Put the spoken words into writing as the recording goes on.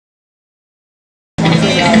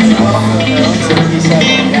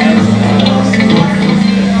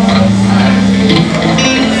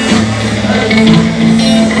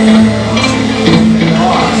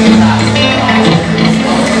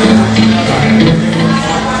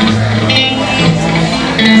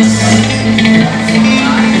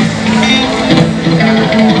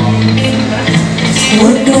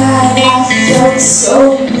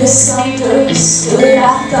So misunderstood,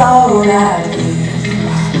 I thought I'd leave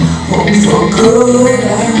home for good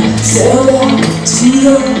and sailed out to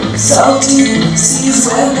the salty seas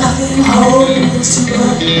where nothing holds you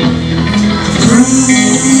but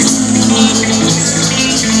breathe.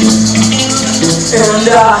 And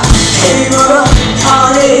I came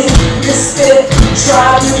upon a misfit,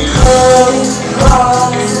 tried to curl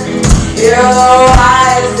across yellow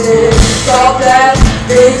eyes. They thought that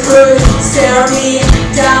they could stare me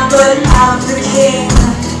down, but I'm the king.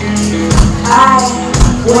 I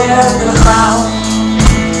wear the crown.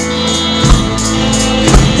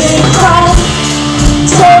 They cry,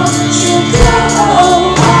 don't you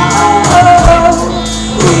go?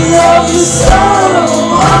 We love you so.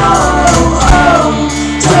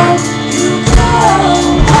 Don't you go?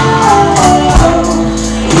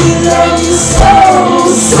 We love you so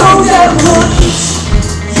that we'll eat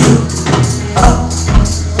you up.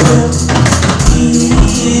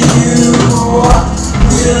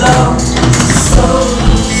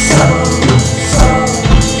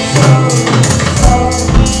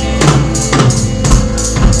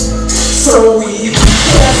 So we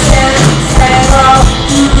danced and sang all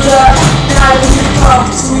through the night. We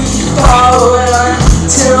pumped, we followed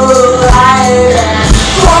until the light. And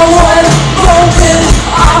for one moment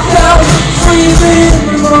I felt free, but in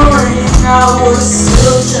the morning I was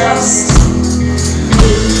still just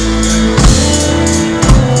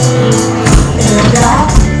and I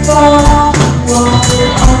thought I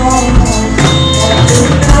wanted all every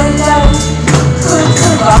night I could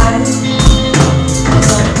provide.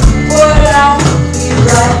 What I need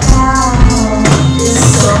right now is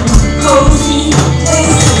some cozy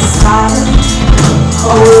place inside.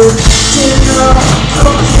 Oh, dinner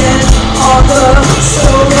cooking on the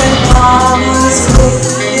stove and mama's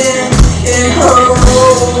waiting in her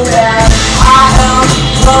room. And I am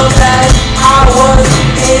love that I was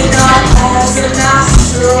not as a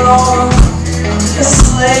master or a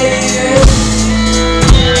slave.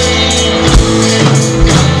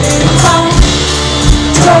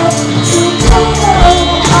 Don't you go?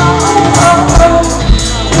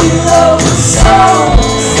 We love you so.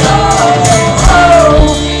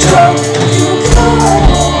 Don't you go?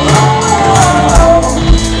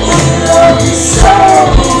 We love you so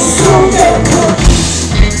that we'll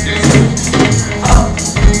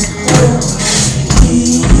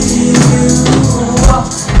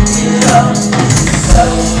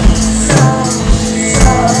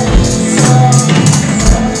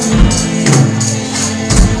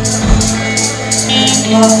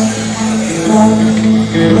love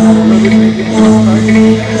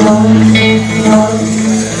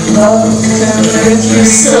can make you so hungry. Love can make you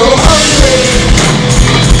so hungry.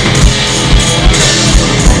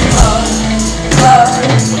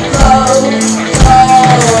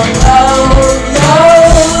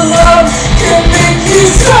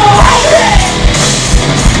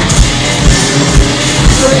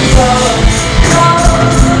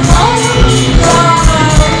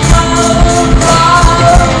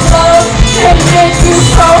 Love can make you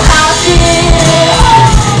so happy.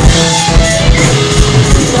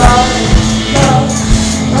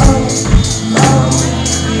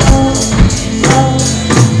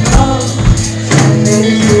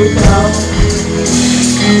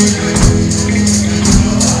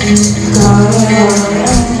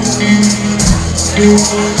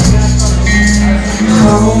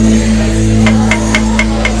 Home.